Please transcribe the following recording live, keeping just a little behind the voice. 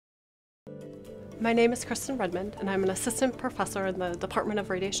My name is Kristin Redmond, and I'm an assistant professor in the Department of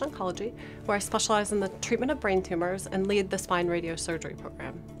Radiation Oncology, where I specialize in the treatment of brain tumors and lead the spine radiosurgery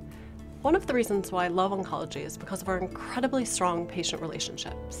program. One of the reasons why I love oncology is because of our incredibly strong patient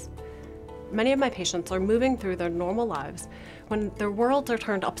relationships. Many of my patients are moving through their normal lives when their worlds are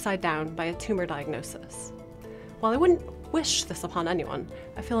turned upside down by a tumor diagnosis. While I wouldn't wish this upon anyone,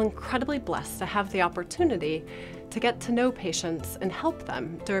 I feel incredibly blessed to have the opportunity to get to know patients and help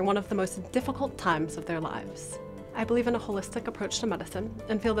them during one of the most difficult times of their lives. I believe in a holistic approach to medicine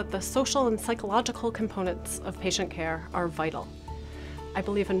and feel that the social and psychological components of patient care are vital. I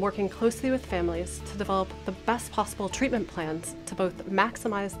believe in working closely with families to develop the best possible treatment plans to both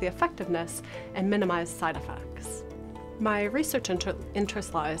maximize the effectiveness and minimize side effects. My research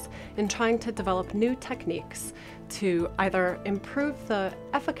interest lies in trying to develop new techniques to either improve the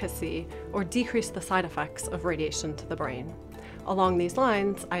efficacy or decrease the side effects of radiation to the brain. Along these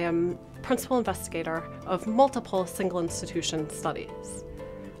lines, I am principal investigator of multiple single institution studies.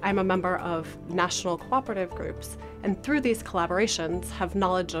 I'm a member of national cooperative groups, and through these collaborations have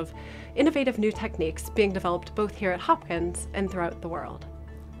knowledge of innovative new techniques being developed both here at Hopkins and throughout the world.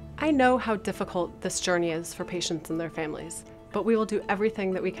 I know how difficult this journey is for patients and their families, but we will do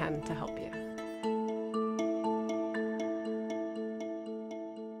everything that we can to help you.